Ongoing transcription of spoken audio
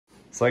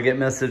So I get a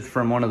message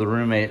from one of the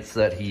roommates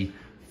that he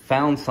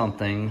found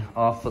something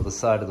off of the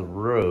side of the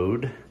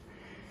road,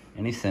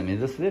 and he sent me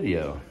this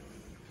video.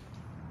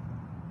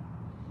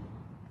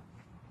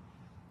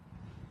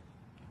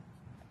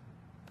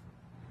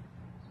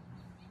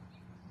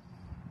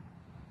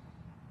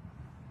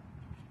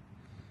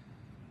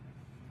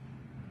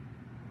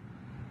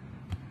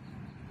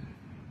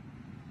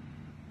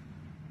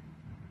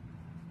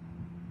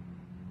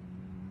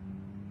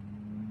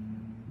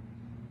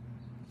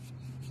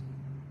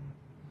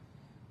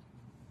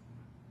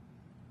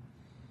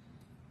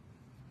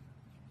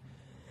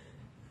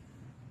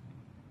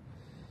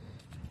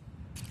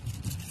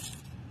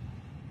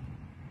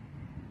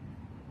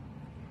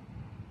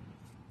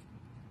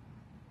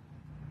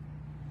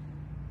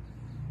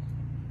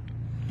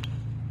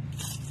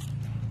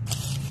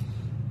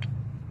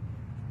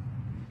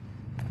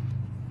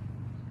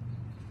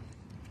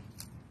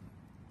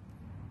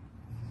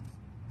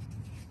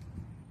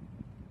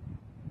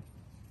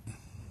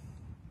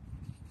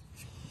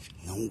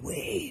 No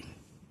way.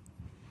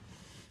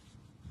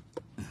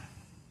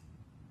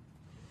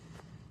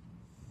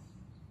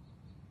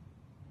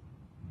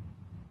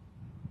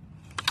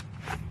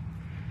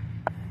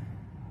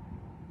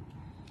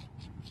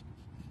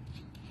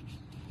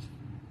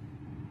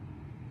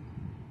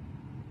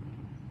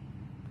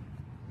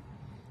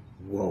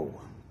 Whoa.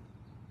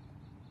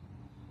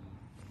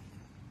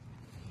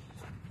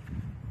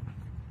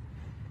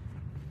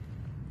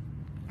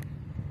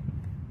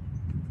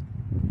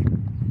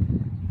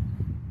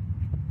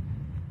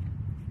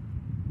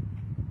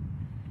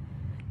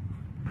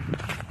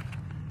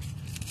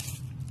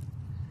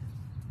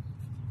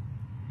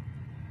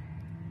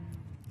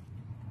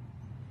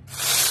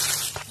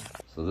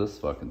 So this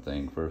fucking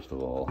thing, first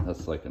of all,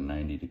 that's like a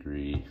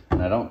 90-degree,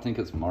 and I don't think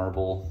it's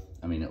marble.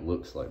 I mean, it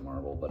looks like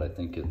marble, but I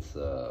think it's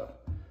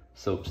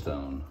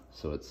soapstone.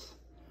 So it's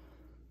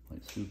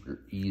like super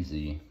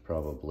easy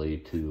probably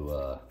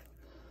to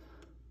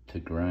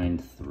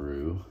grind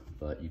through,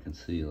 but you can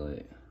see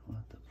like,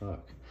 what the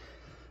fuck?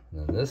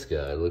 And then this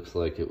guy looks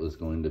like it was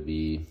going to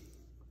be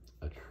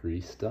a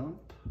tree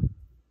stump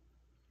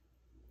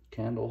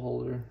candle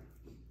holder.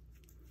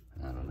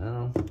 I don't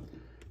know.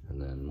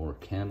 And then more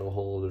candle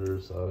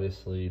holders,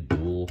 obviously,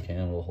 dual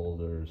candle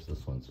holders.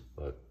 This one's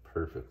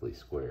perfectly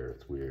square,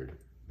 it's weird.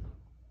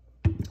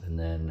 And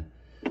then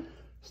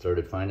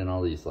started finding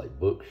all these like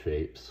book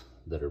shapes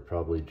that are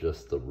probably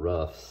just the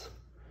roughs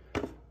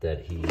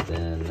that he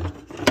then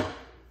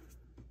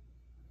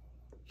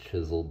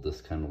chiseled this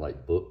kind of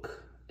like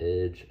book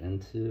edge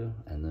into,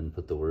 and then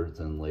put the words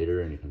in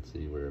later, and you can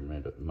see where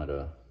it might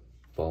have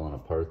fallen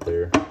apart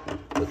there.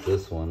 But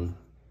this one,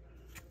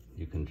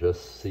 you can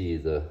just see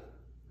the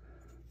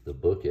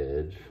book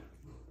edge,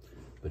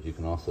 but you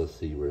can also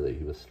see where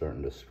he was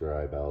starting to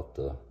scribe out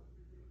the,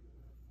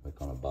 like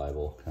on a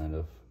Bible kind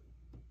of.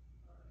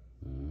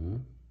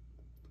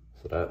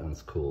 So that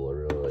one's cool, I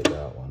really like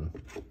that one.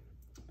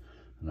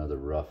 Another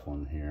rough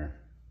one here,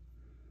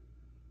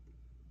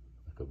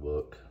 like a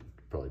book,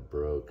 probably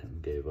broke and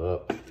gave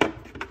up.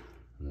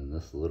 And then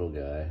this little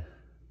guy,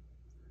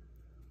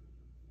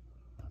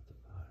 what the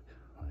fuck,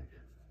 like,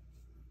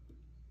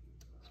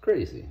 it's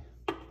crazy.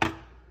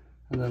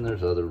 And then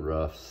there's other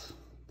roughs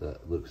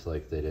that looks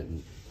like they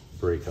didn't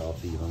break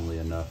off evenly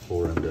enough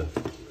for him to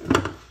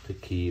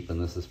keep.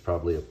 And this is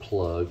probably a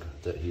plug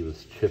that he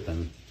was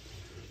chipping,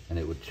 and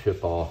it would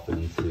chip off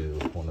into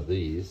one of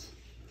these.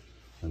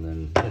 And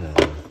then, you know,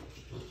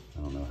 I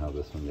don't know how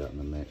this one got in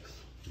the mix,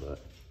 but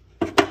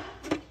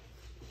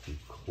some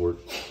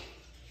quartz,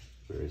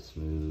 very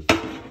smooth.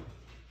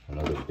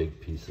 Another big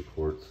piece of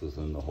quartz was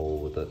in the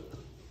hole with it.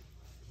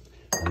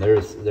 And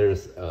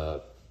there's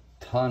a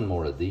ton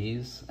more of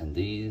these and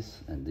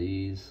these and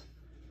these,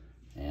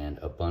 and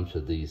a bunch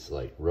of these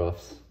like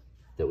roughs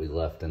that we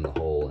left in the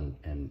hole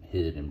and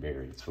hid and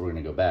buried. So we're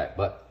gonna go back,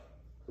 but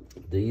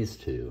these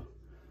two,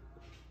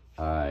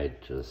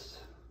 there's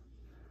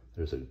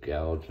a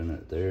gouge in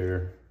it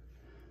there.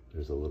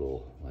 There's a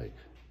little, like,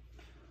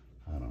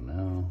 I don't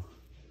know,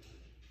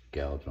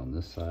 gouge on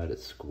this side.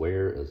 It's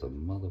square as a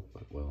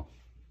motherfucker. Well,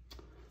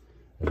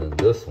 and then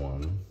this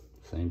one,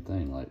 same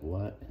thing. Like,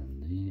 what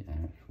in the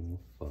actual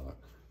fuck?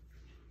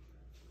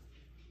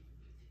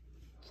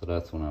 So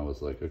that's when I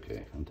was like,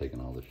 okay, I'm taking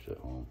all this shit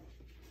home.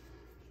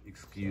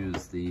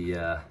 Excuse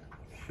the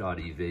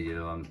shoddy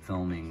video. I'm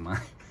filming my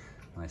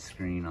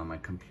screen on my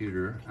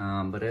computer.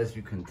 But as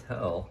you can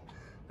tell,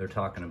 they're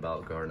talking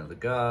about Garden of the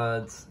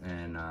Gods,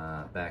 and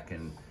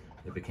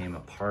it became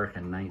a park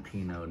in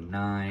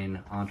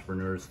 1909.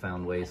 Entrepreneurs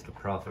found ways to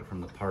profit from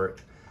the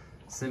park.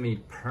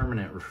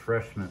 Semi-permanent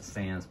refreshment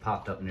stands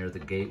popped up near the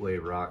gateway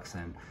rocks,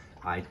 and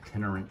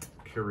itinerant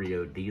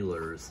curio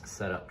dealers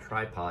set up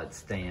tripod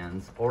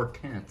stands or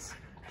tents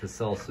to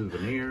sell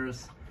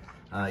souvenirs.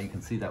 You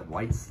can see that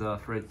white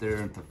stuff right there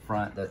at the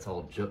front, that's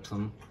all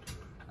gypsum.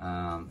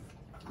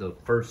 The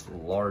first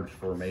large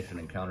formation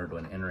encountered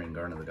when entering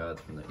Garden of the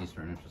Gods from the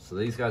eastern entrance. So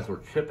these guys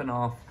were chipping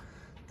off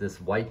this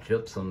white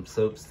gypsum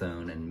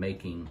soapstone and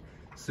making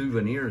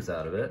souvenirs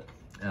out of it.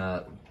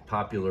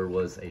 popular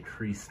was a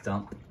tree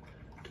stump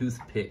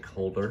toothpick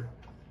holder.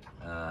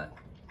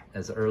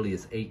 As early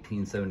as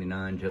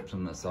 1879,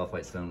 gypsum and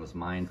sulfite stone was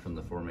mined from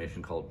the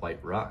formation called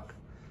White Rock.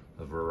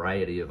 A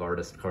variety of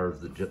artists carved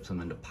the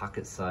gypsum into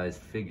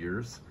pocket-sized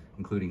figures,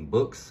 including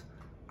books,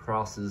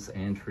 crosses,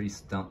 and tree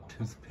stump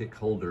toothpick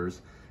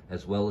holders,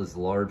 as well as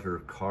larger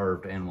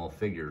carved animal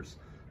figures.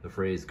 The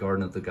phrase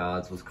Garden of the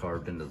Gods was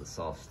carved into the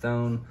soft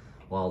stone,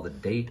 while the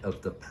date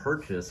of the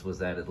purchase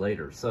was added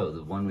later. So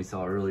the one we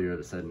saw earlier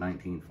that said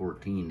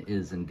 1914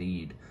 is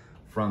indeed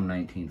from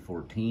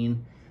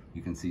 1914.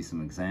 You can see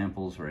some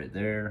examples right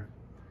there.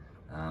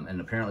 And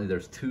apparently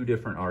there's two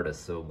different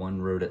artists. So one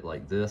wrote it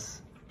like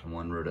this and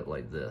one wrote it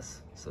like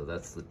this. So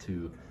that's the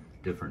two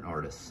different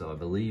artists. So I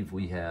believe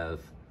we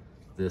have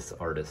this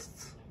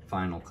artist's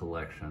final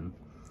collection.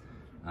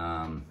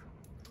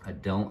 I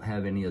don't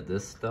have any of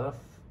this stuff.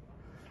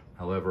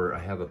 However, I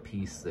have a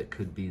piece that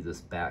could be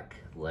this back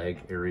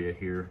leg area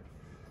here.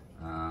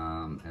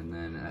 And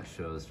then that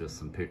shows just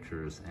some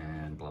pictures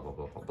and blah, blah,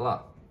 blah, blah,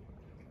 blah.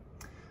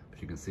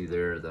 But you can see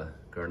there, the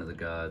Garden of the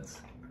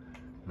Gods,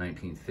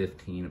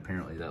 1915.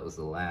 Apparently that was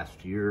the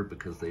last year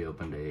because they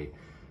opened a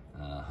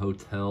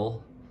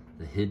hotel,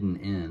 the Hidden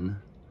Inn,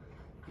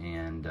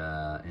 and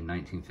in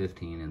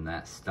 1915, and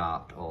that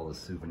stopped all the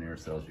souvenir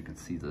sales. You can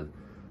see the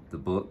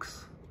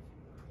books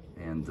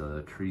and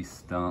the tree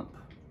stump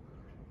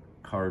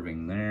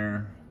carving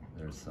there.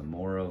 There's some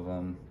more of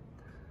them,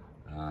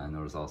 and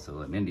there was also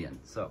an Indian.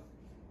 So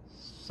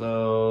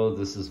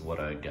this is what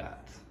I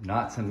got.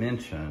 Not to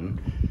mention,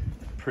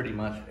 pretty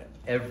much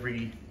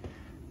every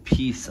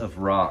piece of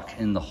rock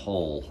in the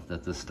hole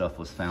that this stuff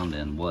was found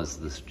in was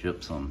this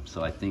gypsum.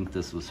 So I think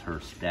this was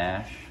her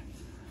stash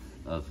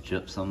of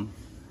gypsum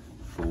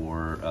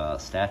for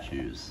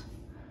statues.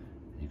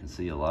 You can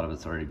see a lot of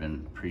it's already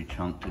been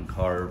pre-chunked and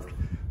carved,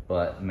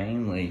 but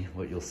mainly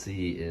what you'll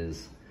see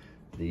is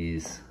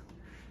these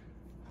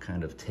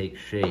kind of take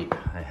shape.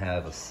 I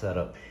have a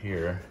setup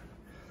here,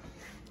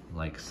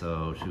 like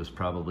so. She was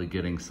probably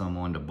getting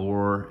someone to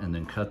bore and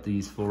then cut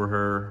these for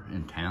her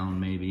in town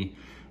maybe,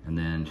 and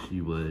then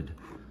she would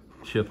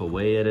chip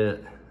away at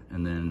it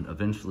and then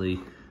eventually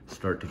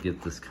start to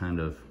get this kind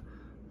of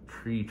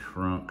tree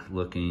trunk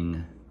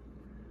looking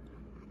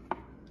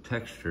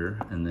texture,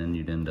 and then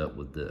you'd end up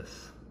with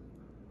this,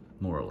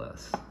 more or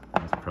less.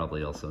 It's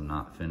probably also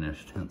not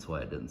finished, hence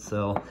why it didn't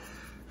sell.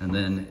 And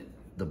then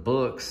the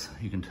books,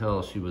 you can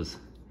tell she was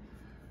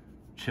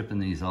chipping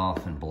these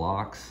off in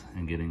blocks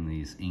and getting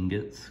these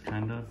ingots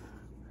kind of,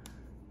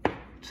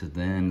 to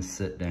then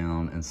sit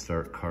down and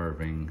start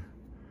carving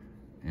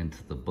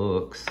into the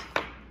books.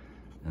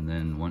 And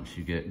then once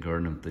you get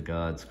Garden of the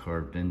Gods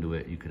carved into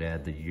it, you could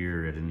add the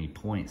year at any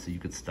point. So you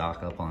could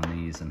stock up on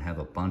these and have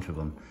a bunch of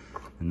them.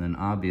 And then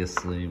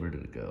obviously, where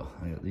did it go?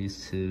 I got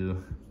these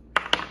two.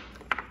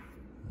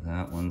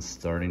 That one's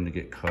starting to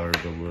get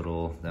carved a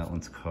little. That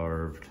one's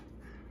carved.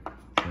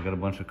 So I got a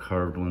bunch of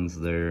carved ones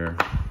there.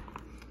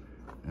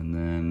 And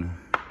then,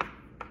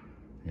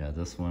 yeah,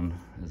 this one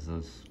is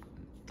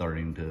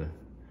starting to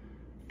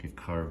get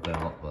carved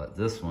out, but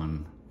this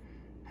one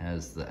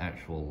has the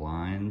actual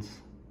lines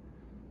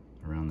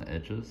around the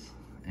edges.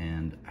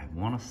 And I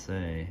want to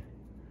say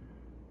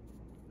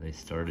they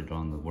started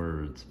on the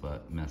words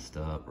but messed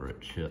up, or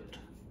it chipped.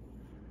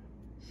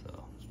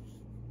 So,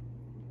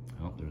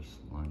 oh, there's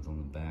lines on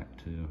the back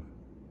too.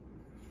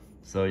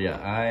 So yeah,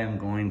 I am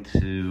going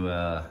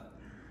to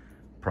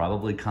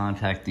probably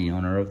contact the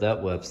owner of that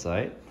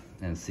website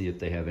and see if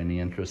they have any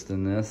interest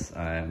in this.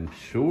 I'm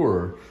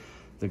sure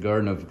the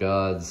Garden of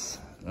Gods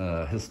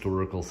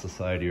Historical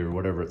Society, or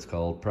whatever it's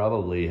called,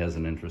 probably has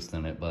an interest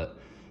in it, but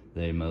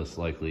they most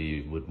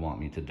likely would want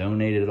me to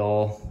donate it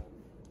all,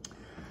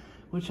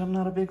 which I'm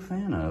not a big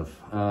fan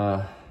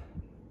of.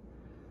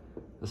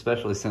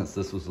 Especially since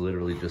this was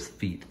literally just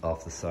feet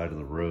off the side of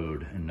the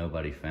road and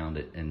nobody found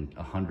it in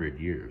 100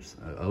 years,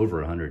 over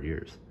 100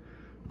 years.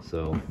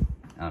 So,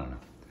 I don't know.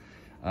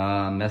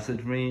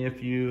 Message me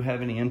if you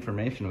have any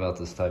information about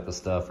this type of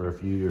stuff, or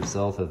if you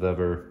yourself have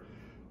ever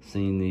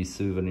seen these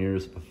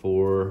souvenirs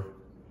before,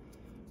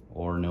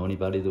 or know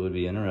anybody that would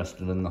be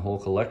interested in the whole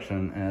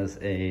collection as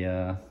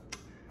a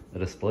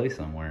display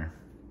somewhere.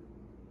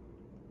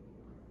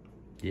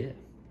 Yeah.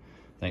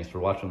 Thanks for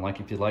watching. Like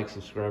if you like,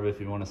 subscribe if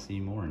you want to see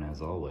more, and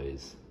as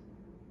always,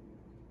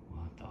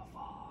 what the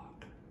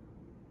fuck?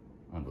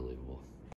 Unbelievable.